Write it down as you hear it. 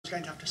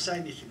going to have to say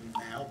anything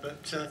now,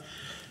 but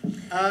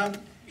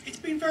it's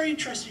been very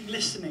interesting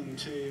listening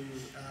to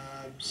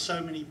so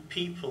many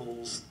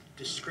people's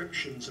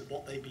descriptions of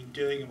what they've been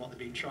doing and what they've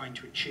been trying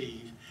to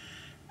achieve.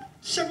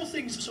 Several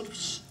things have sort of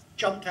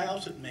jumped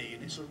out at me,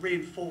 and it sort of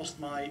reinforced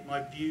my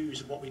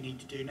views of what we need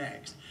to do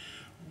next.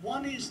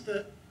 One is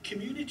that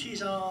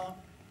communities are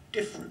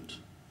different,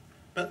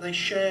 but they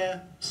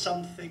share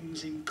some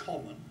things in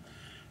common.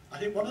 I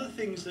think one of the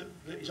things that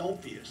is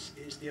obvious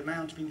is the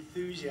amount of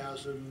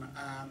enthusiasm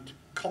and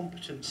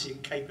competency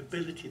and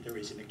capability there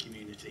is in a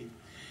community.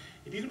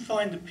 If you can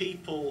find the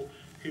people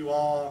who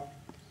are,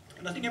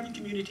 and I think every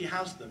community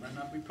has them, and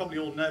we probably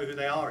all know who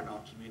they are in our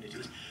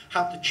communities,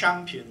 have the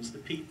champions, the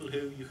people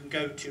who you can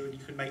go to and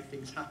you can make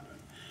things happen.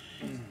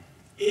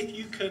 If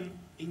you can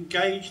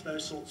engage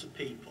those sorts of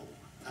people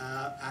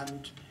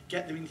and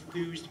get them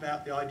enthused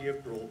about the idea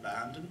of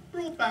broadband, and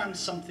broadband's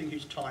something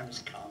whose time has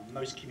come,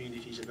 most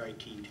communities are very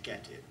keen to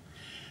get it,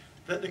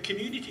 that the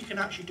community can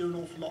actually do an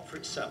awful lot for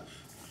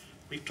itself.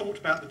 We've talked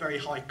about the very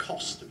high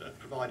cost of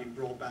providing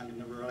broadband in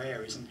the rural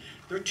areas, and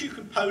there are two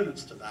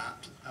components to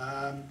that.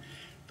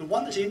 The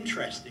one that's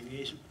interesting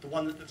is the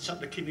one that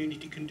the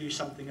community can do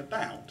something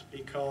about,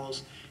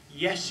 because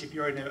yes, if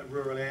you're in a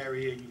rural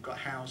area, you've got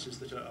houses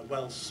that are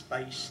well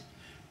spaced,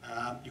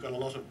 you've got a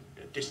lot of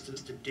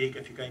distance to dig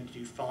if you're going to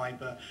do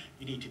fibre,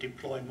 you need to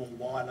deploy more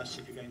wireless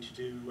if you're going to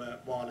do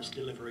wireless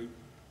delivery.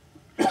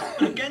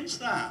 But against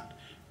that,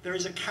 there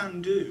is a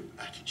can-do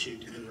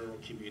attitude in the rural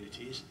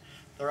communities.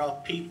 There are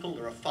people,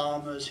 there are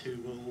farmers who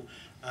will,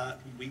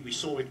 we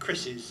saw in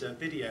Chris's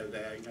video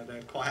there, you know,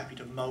 they're quite happy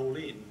to mole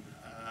in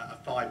a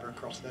fibre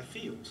across their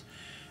fields.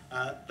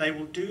 They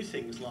will do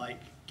things like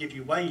give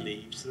you way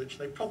leaves, which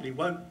they probably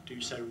won't do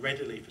so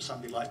readily for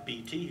somebody like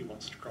BT who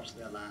wants to cross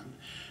their land.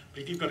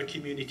 But if you've got a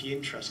community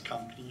interest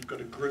company, you've got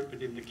a group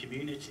within the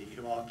community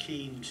who are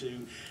keen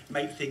to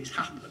make things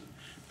happen,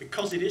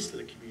 because it is for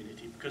the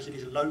community, because it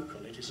is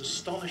local, it is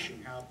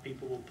astonishing how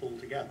people will pull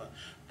together.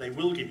 They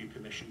will give you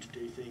permission to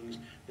do things,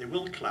 they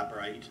will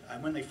collaborate,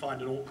 and when they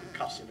find an awkward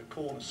cuss in a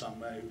corner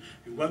somewhere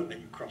who won't let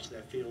you cross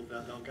their field,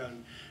 they'll go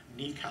and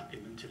kneecap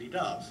him until he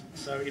does.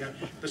 So, you know,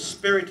 the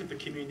spirit of the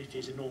community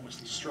is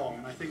enormously strong,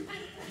 and I think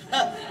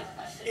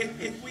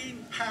if we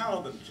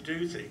empower them to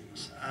do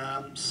things,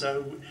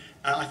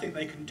 I think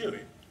they can do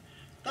it.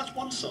 That's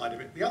one side of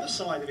it. The other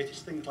side of it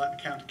is things like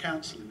the County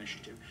Council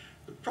initiative.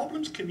 The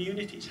problems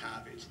communities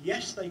have is,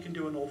 yes, they can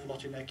do an awful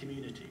lot in their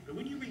community, but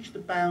when you reach the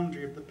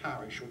boundary of the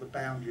parish or the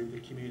boundary of the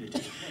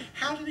community,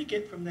 how do they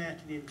get from there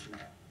to the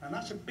internet? And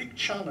that's a big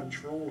challenge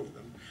for all of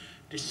them.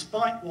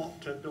 Despite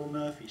what Bill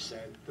Murphy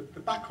said, the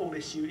backhaul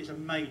issue is a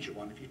major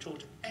one. If you talk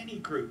to any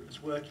group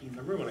that's working in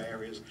the rural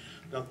areas,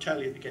 they'll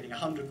tell you that getting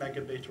 100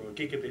 megabit or a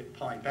gigabit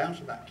pipe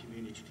out of that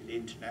community to the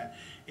internet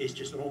is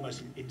just an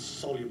almost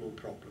insoluble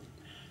problem.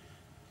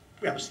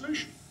 We have a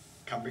solution.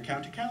 Cumbria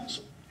County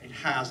Council. It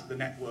has the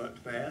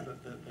network there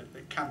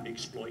that can be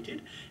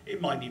exploited. It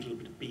might need a little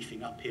bit of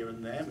beefing up here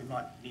and there. We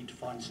might need to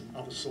find some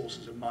other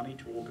sources of money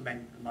to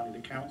augment the money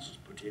the council's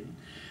put in.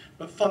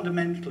 But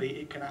fundamentally,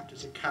 it can act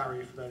as a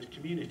carrier for those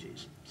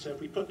communities. So if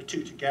we put the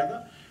two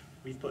together,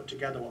 we put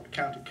together what the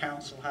county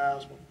council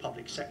has, what the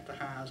public sector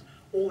has,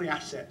 all the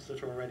assets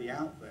that are already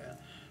out there,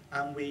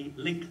 and we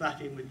link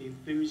that in with the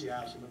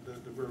enthusiasm of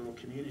the rural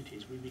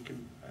communities, we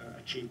can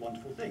achieve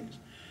wonderful things.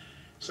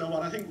 So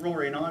what I think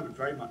Rory and I would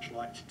very much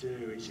like to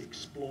do is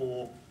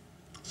explore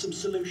some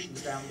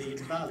solutions down the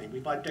Eden Valley.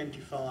 We've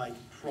identified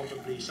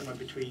probably somewhere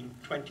between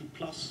 20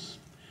 plus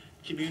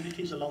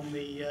communities along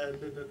the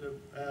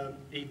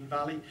Eden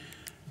Valley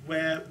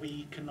where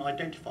we can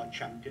identify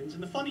champions.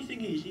 And the funny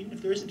thing is, even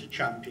if there isn't a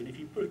champion, if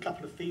you put a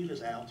couple of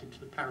feelers out into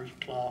the parish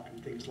clerk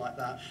and things like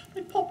that,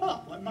 they pop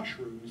up like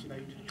mushrooms. You know,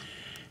 you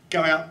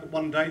go out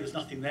one day, there's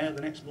nothing there,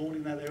 the next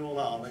morning there they all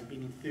are. They've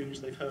been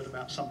enthused, they've heard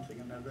about something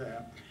and they're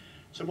there.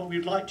 So what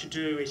we'd like to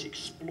do is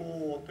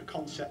explore the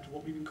concept of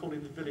what we've been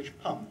calling the village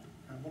pump.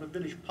 And what a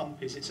village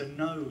pump is, it's a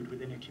node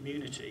within a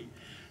community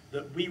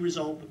that we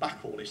resolve the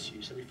backhaul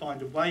issue. So we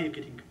find a way of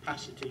getting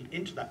capacity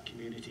into that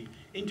community,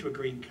 into a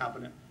green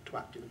cabinet to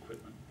active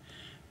equipment.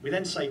 We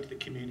then say to the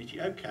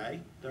community, okay,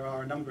 there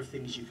are a number of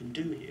things you can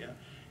do here.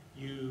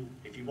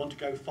 If you want to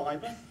go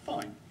fibre,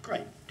 fine,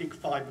 great. Dig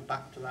fibre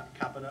back to that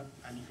cabinet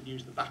and you can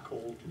use the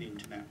backhaul to the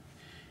internet.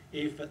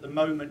 If at the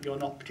moment you're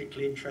not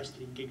particularly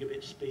interested in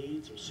gigabit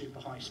speeds or super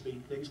high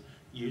speed things,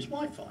 use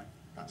Wi-Fi,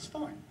 that's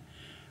fine.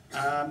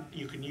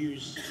 You can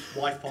use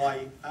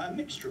Wi-Fi, a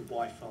mixture of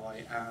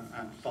Wi-Fi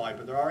and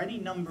fibre. There are any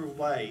number of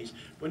ways.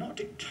 We're not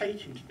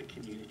dictating to the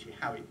community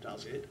how it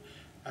does it.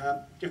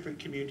 Different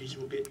communities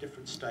will be at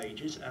different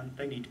stages and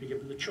they need to be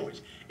given the choice.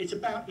 It's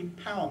about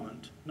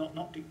empowerment,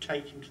 not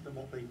dictating to them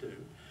what they do.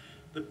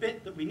 The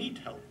bit that we need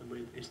to help them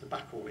with is the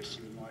backhaul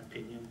issue, in my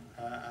opinion,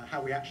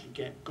 how we actually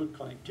get good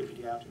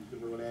connectivity out into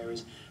the rural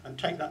areas and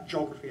take that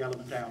geography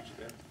element out of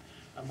it.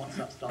 And once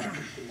that's done,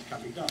 things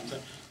can be done. So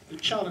the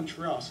challenge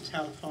for us is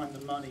how to find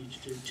the money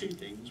to do two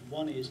things.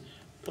 One is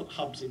put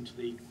hubs into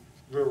the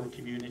rural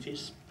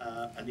communities,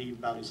 and Eden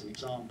Valley is an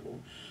example.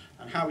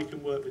 and how we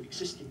can work with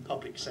existing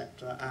public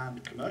sector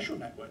and commercial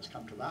networks,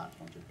 come to that,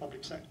 not just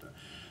public sector,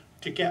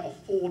 to get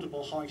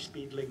affordable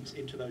high-speed links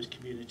into those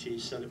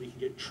communities so that we can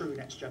get true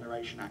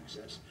next-generation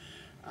access.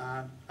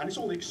 And it's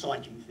all the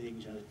exciting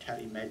things, you know, the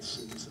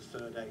telemedicines, the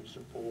third aid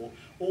support,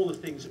 all the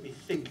things that we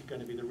think are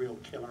going to be the real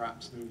killer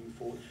apps moving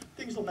forward.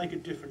 Things that will make a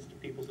difference to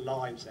people's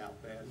lives out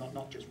there,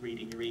 not just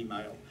reading your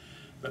email,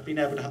 but being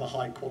able to have a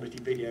high-quality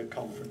video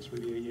conference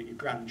with your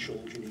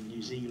grandchildren in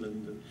New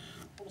Zealand and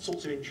all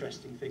sorts of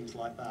interesting things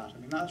like that. I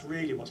mean, that's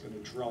really what's going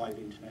to drive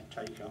internet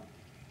take-up.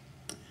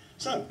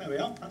 So, there we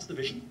are, that's the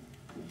vision.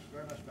 Thank you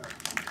very much, Barry.